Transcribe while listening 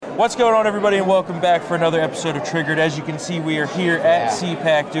What's going on, everybody, and welcome back for another episode of Triggered. As you can see, we are here at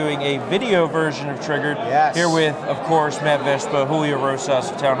CPAC doing a video version of Triggered. Yes. Here with, of course, Matt Vespa, Julio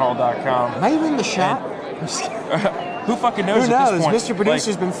Rosas of Townhall.com. Am I even in the shot? Who fucking knows? Who knows? At this point? Mr.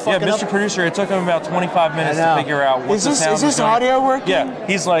 Producer's been fucking Mr. up. Producer, it took him about 25 minutes to figure out what the sound is this was going. audio working? Yeah,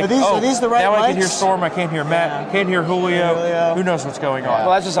 he's like, are these the right now mics? I can hear Storm, I can't hear Matt, can't hear Julio. Who knows what's going on? Well,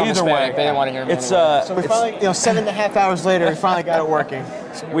 that's just Either way, they didn't want to hear me. It's So we finally, 7.5 hours later, we finally got it working.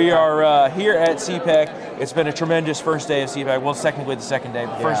 We are here at CPAC. It's been a tremendous first day of CPAC. Well, it's technically the second day,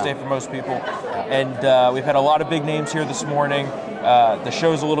 but first day for most people. And we've had a lot of big names here this morning. The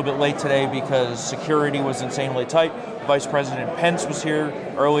show's a little bit late today because security was insanely tight. Vice President Pence was here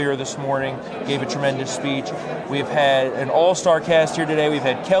earlier this morning, gave a tremendous speech. We've had an all-star cast here today. We've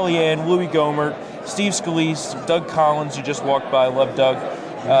had Kellyanne, Louis Gohmert, Steve Scalise, Doug Collins, who just walked by. Love Doug.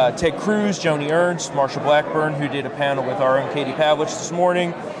 Ted Cruz, Joni Ernst, Marsha Blackburn, who did a panel with our own Katie Pavlich this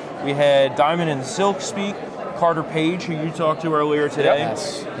morning. We had Diamond and Silk speak. Carter Page, who you talked to earlier today.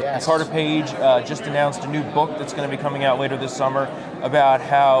 Yes. Carter Page just announced a new book that's going to be coming out later this summer about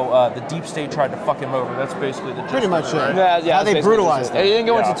how the deep state tried to fuck him over. That's basically the gist. Pretty much, right? Yeah, how they brutalized him. He didn't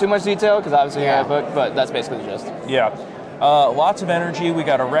go into too much detail because obviously Yeah. but that's basically the gist. Yeah. Lots of energy. We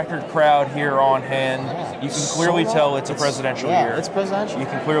got a record crowd here on hand. You can clearly tell it's a presidential year. Yeah, it's presidential. You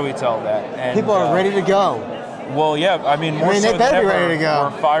can clearly tell that. And, People are ready to go. Well, yeah. I mean, more so they than better ever, be ready to go.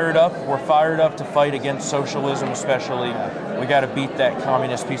 We're fired up. We're fired up to fight against socialism, especially. We got to beat that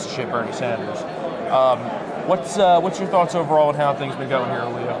communist piece of shit, Bernie Sanders. What's your thoughts overall on how things been going here,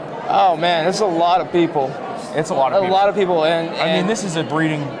 Leo? Oh man, there's a lot of people. It's a lot of people. A lot of people, and I mean, this is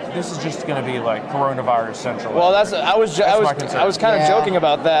just going to be like coronavirus central. Well, I was kind of joking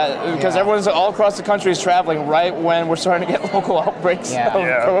about that because everyone's all across the country is traveling right when we're starting to get local outbreaks of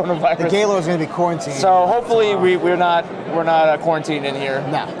coronavirus. The Gaylord is going to be quarantined. So hopefully we're not quarantined in here.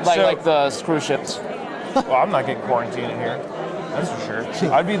 No. Like the cruise ships. Well, I'm not getting quarantined in here. That's for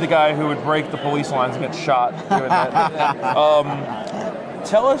sure. I'd be the guy who would break the police lines and get shot doing that.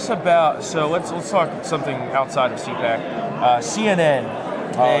 Tell us about, so let's talk something outside of CPAC. CNN,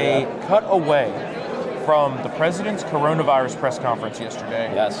 they cut away from the president's coronavirus press conference yesterday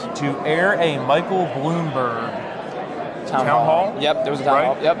to air a Michael Bloomberg town hall. Yep, there was a town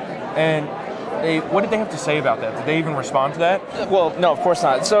hall. Yep. And what did they have to say about that? Did they even respond to that? Well, no, of course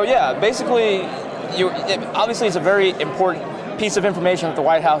not. So yeah, basically, obviously it's a very important piece of information that the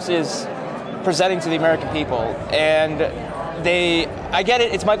White House is presenting to the American people, and I get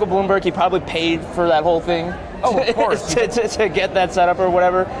it, it's Michael Bloomberg, he probably paid for that whole thing. Oh, of course. to get that set up or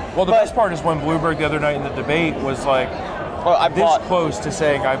whatever. Well, the best part is when Bloomberg the other night in the debate was like, close to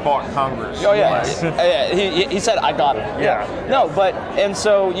saying, I bought Congress. Oh, yeah. He said, I got it. Yeah. No, and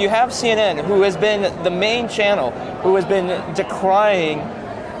so you have CNN, who has been the main channel, who has been decrying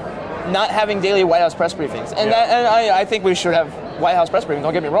not having daily White House press briefings. And I think we should have White House press briefings,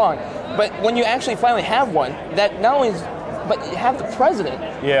 don't get me wrong. But when you actually finally have one, that not only is, but you have the president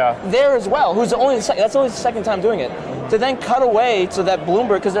there as well, who's that's only the second time doing it, to then cut away so that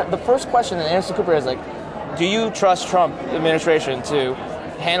Bloomberg, because the first question in Anderson Cooper is like, do you trust Trump administration to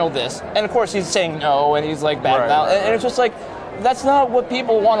handle this? And of course he's saying no, and he's like bad mouth, and it's just like, that's not what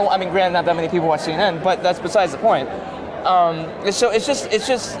people want to, I mean, granted, not that many people watch CNN, but that's besides the point. So it's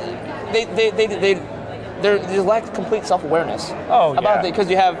just they lack complete self-awareness. About because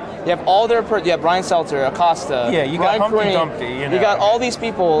you have all their you have Brian Seltzer, Acosta, you Brian got Humpty Crane, Dumpty, you got all these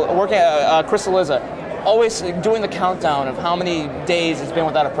people working at Chris Cillizza, always doing the countdown of how many days it's been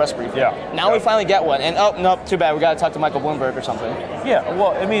without a press briefing. Now we finally get one, and nope, too bad, we got to talk to Michael Bloomberg or something. Yeah,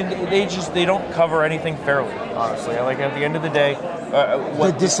 well, I mean, they don't cover anything fairly, honestly. Like, at the end of the day,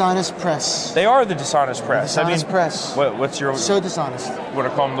 the dishonest press. They are the dishonest press. Dishonest press. What's your... So dishonest. What do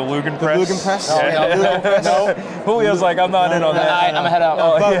I call them, the Lugan press? The Lugan press? No. Julio's like, I'm not in on that. I'm going to head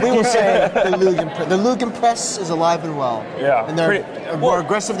out. But we will say the Lugan press. The Lugan press is alive and well. Yeah. And they're more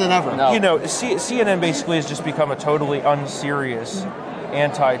aggressive than ever. No. You know, CNN basically has just become a totally unserious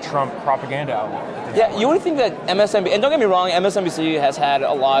anti-Trump propaganda outlet. Yeah, you would think that MSNBC, and don't get me wrong, MSNBC has had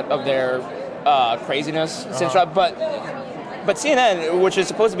a lot of their craziness since Trump, but CNN, which is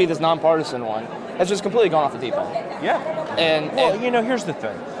supposed to be this nonpartisan one, has just completely gone off the deep end. Yeah. Well, you know, here's the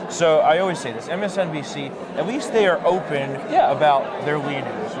thing. So I always say this, MSNBC, at least they are open about their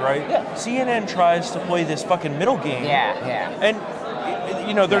leaders, right? Yeah. CNN tries to play this fucking middle game. And,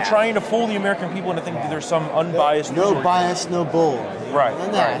 you know, they're trying to fool the American people into thinking there's some unbiased... No bias, no bull. Right.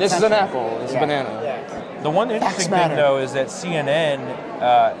 This is an apple, this is a banana. The one interesting thing, though, is that CNN,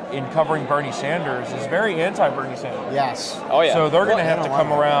 in covering Bernie Sanders, is very anti-Bernie Sanders. Yes. Oh, yeah. So they're going to have to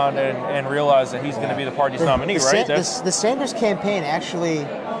come around and realize that he's going to be the party's nominee, right? The Sanders campaign actually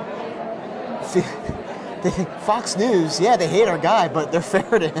Fox News, yeah, they hate our guy, but they're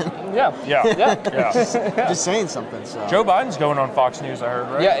fair to him. Yeah. Just saying something. So. Joe Biden's going on Fox News, I heard,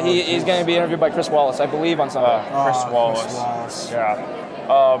 right? Yeah, he's going to be interviewed by Chris Wallace, I believe, on Sunday. Chris Wallace. Chris Wallace. Yeah.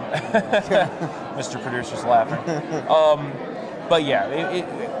 Mr. Producer's laughing. But yeah,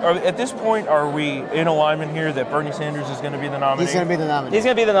 at this point, are we in alignment here that Bernie Sanders is going to be the nominee? He's going to be the nominee. He's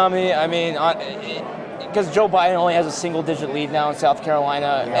going to be the nominee. I mean, because Joe Biden only has a single-digit lead now in South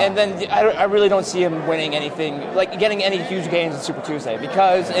Carolina, and then I really don't see him winning anything, like getting any huge gains in Super Tuesday,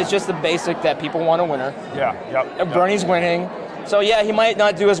 because it's just the basic that people want a winner. Bernie's winning. So yeah, he might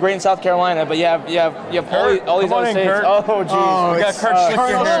not do as great in South Carolina, but you have all these other states. Kurt. Oh, jeez. We got Kurt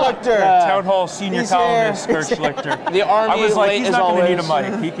Schlichter here. Townhall senior columnist, Kurt Schlichter. The Army I was like, he's not going to need a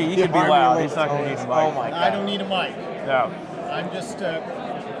always. mic. He could be loud. He's not going to need a mic. Oh my God. I don't need a mic. No. I'm just.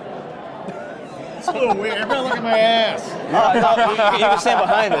 It's a little weird. Everybody look at my ass. You can stand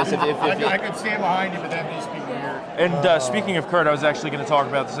behind us if I could stand behind you, but that'd just be weird. And speaking of Kurt, I was actually going to talk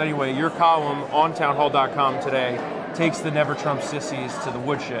about this anyway. Your column on townhall.com today takes the Never Trump sissies to the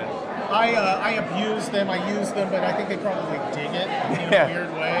woodshed. I abuse them. I use them, but I think they probably dig it in a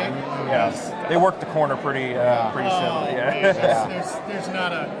weird way. Yeah, they work the corner pretty simply. There's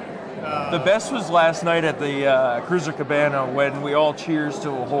not a. The best was last night at the Cruiser Cabana when we all cheers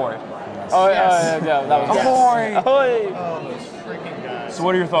to Ahoy. Oh, yeah, that was Ahoy! Ahoy! Oh, those freaking guys. So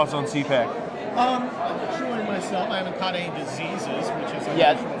what are your thoughts on CPAC? Enjoying myself. I haven't caught any diseases, which is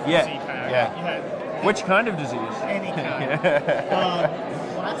Yeah. unusual for Yeah. CPAC. Yeah. You had Which kind of disease? any kind.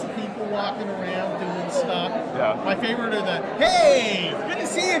 Lots of people walking around doing stuff. Yeah. My favorite are the, hey, good to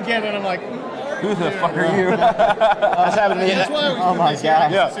see you again. And I'm like, Who the fuck are you? That's happened to me. That's why I was Oh my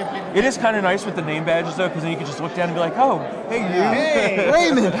God. Yeah. It is kind of nice with the name badges though, because then you can just look down and be like, oh, hey you. Hey,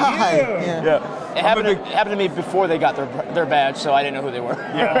 Raymond, hi. you. Yeah. It happened to me before they got their badge, so I didn't know who they were.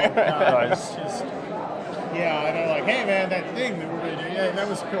 Nice. Yeah, and they're like, hey man, that thing that we're going to do, yeah, that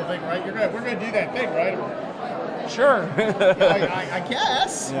was a cool thing, right? We're going to do that thing, right? Sure. I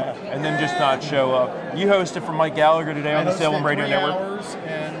guess. Yeah. And then just not show up. You hosted for Mike Gallagher today on the Salem Radio Network. Hours,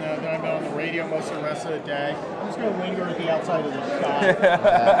 and then I'm on the radio most of the rest of the day. I'm just going to linger at the outside of the shot.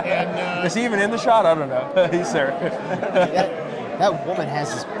 And Is he even in the shot? I don't know. He's there. That woman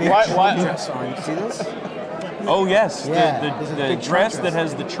has this big dress on. You see this? Oh yes, Yeah, the there's a big dress Trump that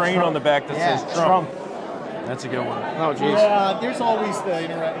dress. has the train on the back that says Trump. That's a good one. Oh, jeez. yeah, there's always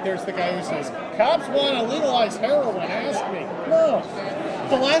there's the guy who says, cops want to legalize heroin, ask me. No.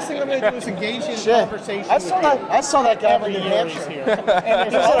 The last thing I'm going to do is engage in conversation I saw that guy every in New year he's Hampshire. here.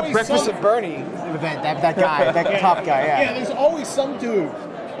 And there's He was at a always Breakfast some, at Bernie event. That guy, that top guy. yeah, there's always some dude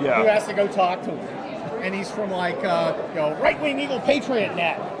who Yeah. has to go talk to him. And he's from like, right-wing Eagle Patriot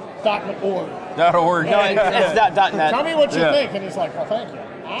Net.org. .org. No, it's .net. Tell me what you Yeah. think. And he's like, well, thank you.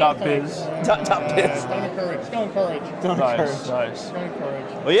 .biz. Dot biz. Don't encourage. Don't encourage. Nice. Don't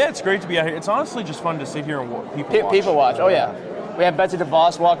encourage. Well, yeah, it's great to be out here. It's honestly just fun to sit here and people watch. People watch. Oh yeah. We had Betsy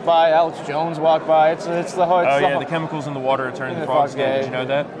DeVos walk by, Alex Jones walk by. It's the whole. The chemicals in the water are turning the frogs gay. Did you know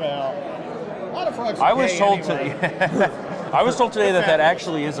that? Well, a lot of frogs are I was gay told anyway. I was told today that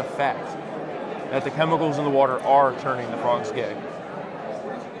actually is a fact. That the chemicals in the water are turning the frogs gay.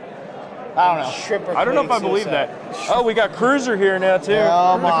 I don't know. I don't know if I believe that. Oh, we got Kruiser here now too.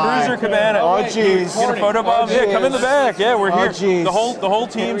 Oh, The my. Cruiser Cabana. Oh, jeez. Get a photo bomb. Oh, Yeah, come in the jeez. back. Yeah, we're here. jeez. The whole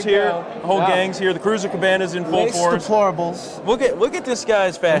team's here. The whole gang's here. The Cruiser Cabana's in full Lace force. deplorables. Look at this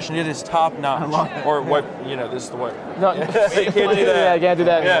guy's fashion. It is top notch. Or what? This is the way. No, You can't do that. Yeah, I can't do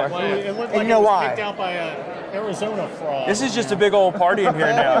that Yeah. anymore. Well, it looked like you know it was why? picked out by an Arizona frog. This is just a big old party in here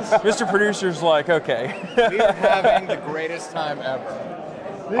now. Mr. Producer's like, okay. We are having the greatest time ever.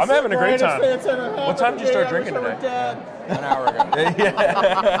 I'm having a great time. What What time did you start drinking today? An hour ago.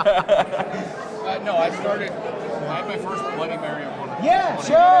 No, I had my first Bloody Mary at one. Yeah,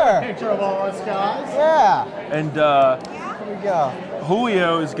 Sure. Picture of all us guys. Yeah. And Here we go.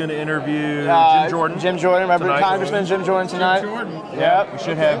 Julio is going to interview Jim Jordan. Jim Jordan, remember tonight. Congressman Jim Jordan tonight? Jordan. Yeah, we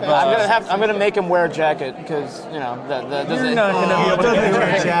should have. I'm gonna make him wear a jacket because You're not going to be able to don't get wear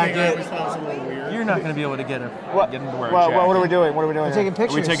a a jacket. I always thought it was a little weird. You're not going to be able to get him to wear a What are we doing? What are we doing? We're taking here?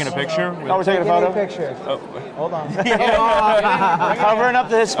 Are we pictures. taking a picture? Oh, we're taking a photo. picture. Oh. Hold on. Covering up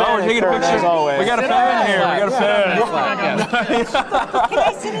the Hispanic. Oh, we're taking a Kurt, picture. as always. We got a fan here. We got a fan. Can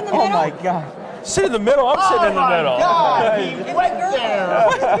I sit in the middle? Oh my God. Sit in the middle. I'm sitting in the middle. He went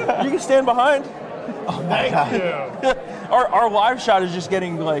there. You can stand behind. Thank you. Our live shot is just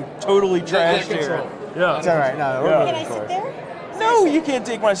getting like totally trashed here. Yeah. It's all right. No, Yeah. Can I sit there? No, you can't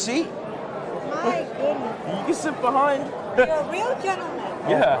take my seat. My goodness. You can sit behind. You're a real gentleman.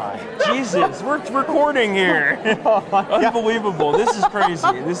 Yeah. Jesus, we're recording here. Unbelievable. This is crazy.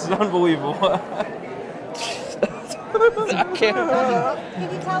 This is unbelievable. I can't.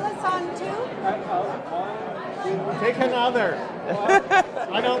 Can you tell us on two? Take another.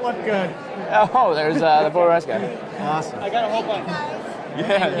 I don't look good. Oh, there's the Fort West guy. Awesome. I got a whole bunch.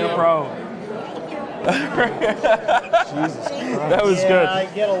 Yeah, no problem. Jesus Christ. That was Yeah, good. I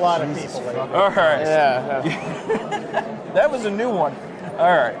get a lot of people. All right. Yeah. That was a new one. All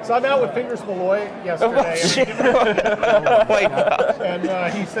right. So I'm out with Fingers Malloy yesterday, Oh my God.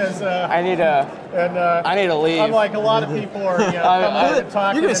 and he says, I need to leave. I'm like, a lot of people are, coming out and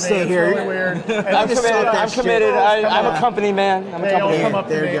talking You're gonna to me. stay It's here. really weird. And I'm they committed. that I'm shit. committed. I'm a company man. I'm a They all company come man. up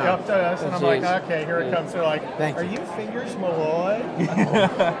to There me, you go. up to us, and I'm like, okay, here it comes. They're like, Thank are you. you Fingers Malloy?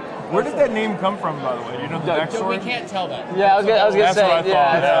 Where did that name come from, by the way? Do you know the We backstory? can't tell that. Yeah, I was gonna That's say. what I thought.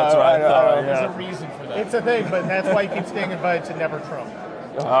 Yeah, That's what I thought. There's Yeah. a reason for that. It's a thing, but that's why you keep staying invited to Never Trump.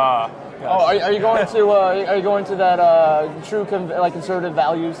 Oh, are you going to that true conservative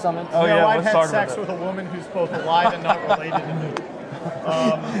values summit? Oh, yeah, I've let's had talk sex about with a woman who's both alive and not related to me.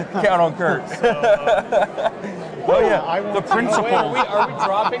 Count on Kurt. Oh, yeah. I won't- The principal. Wait, are we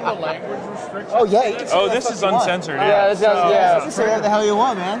dropping the language restrictions? Oh, yeah. You can say Oh, what this the is fuck you want. uncensored. Yeah, Yeah. this sounds, yeah. You can say whatever the hell you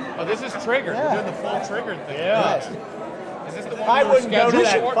want, man. Oh, this is triggered. We're doing the full triggered thing. Yeah. Is this the one I we were wouldn't go to scheduled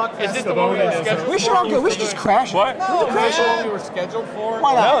that for? fuck Is this fest the of one we were Onanism. scheduled We should for? all go. We should just crash. What? Is this the one we were scheduled for?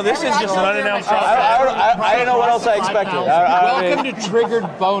 Why not? No, this is just an unannounced I didn't know what else I expected. Welcome to Triggered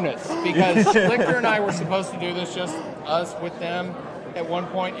Bonus, because Schlichter and I were supposed to do this, just us with them at one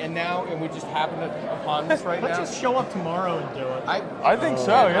point, and we just happened upon this right Let's now. just show up tomorrow and do it. I think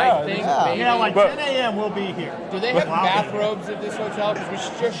so, yeah. I think Yeah. maybe. Like But- 10 a.m. we'll be here. Do they have bathrobes at this hotel? Because we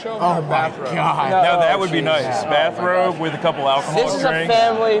should just show them Oh our my bathrobes. God. No, that would be nice. Yeah. Bathrobe with a couple alcohol This is a drinks.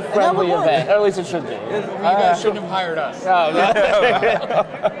 family-friendly work. event, or at least it should be. You guys shouldn't have hired us.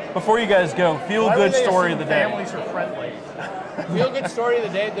 Before you guys go, feel Why good would they story assume of the day. families are friendly? Real good story of the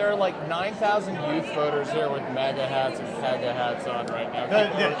day. There are like 9,000 youth voters here with MAGA hats and CAGA hats on right now.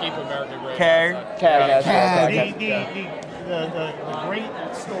 Keep America Great. CAG. The great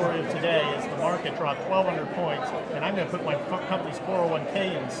story of today is the market dropped 1,200 points, and I'm going to put my company's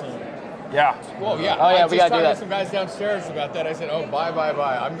 401k in soon. Yeah. Well, yeah. Oh, yeah, I we just gotta do talked that. to some guys downstairs about that. I said, oh, buy.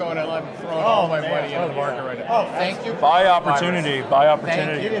 I'm going and I'm throwing all my money into the market right now. Oh, Thank you. Buy opportunity. Buy It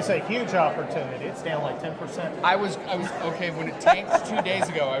opportunity. is a huge opportunity. It's down like 10%. I was okay when it tanked 2 days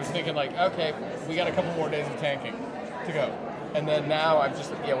ago. I was thinking like, okay, we got a couple more days of tanking to go, and then now I'm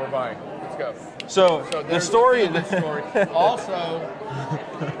just we're buying. Let's go. So the there's story. the story. Also,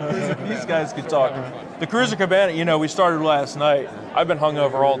 These guys could talk. The Cruiser Cabana. We started last night. I've been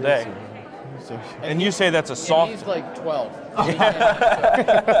hungover all day. And you say that's a and soft. he's like 12. All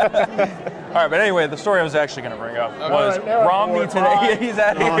right, but anyway, the story I was actually going to bring up was right, now I'm Romney bored. today. Bye. He's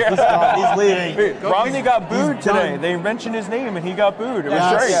out of Oh, here. he's gone. He's leaving. Romney got booed He's today. done. They mentioned his name and he got booed. It was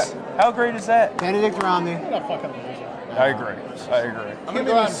Yes. great. How great is that? Benedict Romney. What a fucking loser. I agree. I'm Him gonna and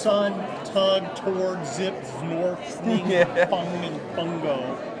go out. his son tug toward zip, north, sning, Yeah. pung, and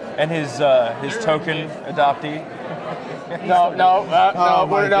bungo. And his token adoptee. No, my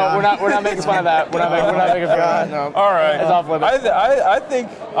we're God. not making fun of that. We're not making fun of that. No. All right. It's off limits. I think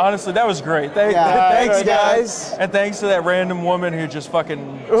honestly that was great. Thanks Yeah, guys, and thanks to that random woman who just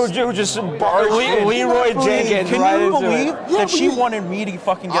fucking. Who just Leroy Jenkins Can right you into believe it. Yeah, that she but wanted me to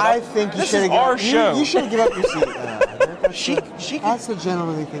fucking get up? I think you This should is have our show. You should have given up your seat. She That's the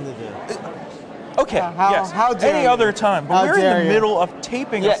gentlemanly thing to do. Okay, yes. how dare Any you. other time, but How we're in dare the you. middle of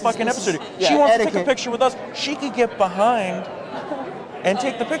taping Yeah, a fucking episode. yeah, She wants to take a etiquette. picture with us. She could get behind and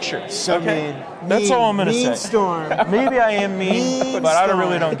take the picture. So okay? mean. That's all I'm gonna mean say. Storm. Maybe I am mean, Mean but I storm.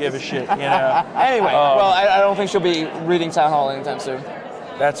 really don't give a shit. Anyway, Well, I don't think she'll be reading Town Hall anytime soon.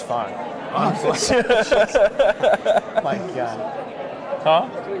 that's fine. My God. Huh?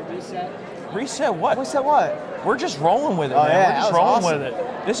 Reset what? We said what? We're just rolling with it, Oh, man. yeah, We're that just was rolling awesome. with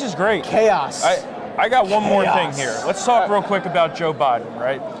it. This is great. Chaos. I got one more thing Chaos. here. Let's talk real quick about Joe Biden,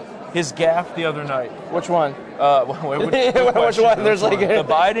 right? His gaffe the other night. Which one? Which one? There's like the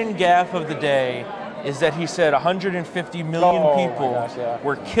Biden gaffe of the day is that he said 150 million Oh, my people gosh, yeah.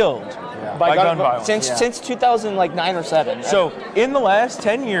 were killed by gun violence. Since 2009 or 7. So in the last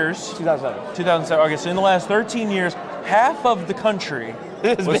 10 years, 2007. okay, so in the last 13 years, half of the country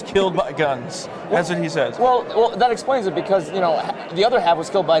was killed by guns. That's what he says. Well, that explains it because the other half was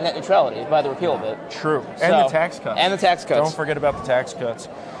killed by net neutrality, by the repeal of it. True. And So- the tax cuts. and the tax cuts. Don't forget about the tax cuts.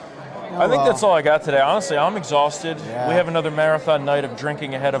 Oh, I think well. that's all I got today. Honestly, I'm exhausted. Yeah. We have another marathon night of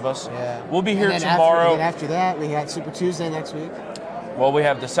drinking ahead of us. Yeah. We'll be here And then tomorrow. After that, we got Super Tuesday next week. Well, we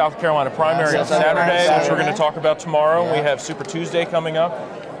have the South Carolina primary on Saturday, which we're going to talk about tomorrow. We have Super Tuesday coming up.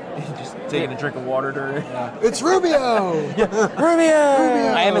 Just taking a drink of water during it. It's Rubio. Rubio.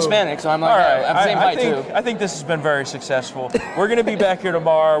 I am Hispanic, so I'm like, All right. I'm the same height too. I think this has been very successful. We're going to be back here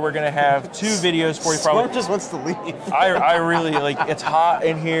tomorrow. We're going to have 2 videos for you. Swerve just wants to leave. I really like. It's hot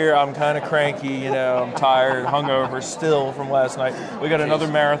in here. I'm kind of cranky. I'm tired, hungover still from last night. We got another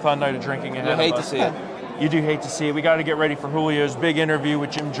marathon night of drinking ahead. I hate to see it. You do hate to see it. We got to get ready for Julio's big interview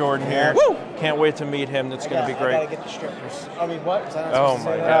with Jim Jordan here. Woo! Can't wait to meet him. That's going to be great. I gotta get the strippers. I mean, what? Was I not Oh supposed to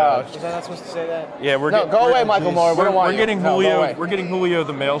my say God! that? Was I not supposed to say that? Yeah, Go away, Michael Moore. We don't want We're you. getting No, go Julio. away. We're getting Julio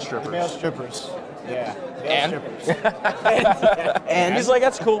the male strippers. Male strippers. Yeah. And? And he's like,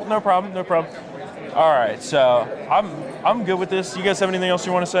 that's cool. No problem. No problem. All right. So I'm good with this. You guys have anything else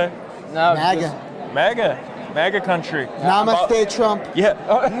you want to say? No, MAGA country. Namaste, Trump. Yeah.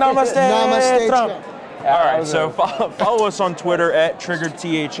 Namaste. Namaste, Trump. Trump. All right, so follow us on Twitter at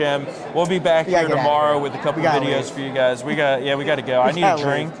TriggeredTHM. We'll be back here tomorrow with a couple videos for you guys. We got to go. I need a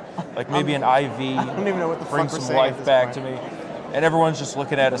drink, like maybe an IV. I don't even know what the bring fuck we're some saying life back to me. And everyone's just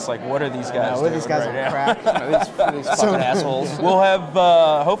looking at us like, what are these guys doing? What are these guys right on now? crack? these fucking assholes. We'll have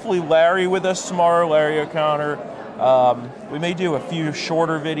hopefully Larry with us tomorrow, Larry O'Connor. We may do a few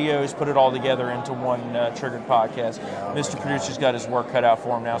shorter videos, put it all together into one Triggered podcast. Mr. Producer's got his work cut out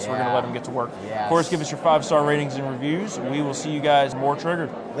for him now, so we're going to let him get to work. Of course, give us your 5-star ratings and reviews. We will see you guys more Triggered.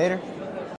 Later.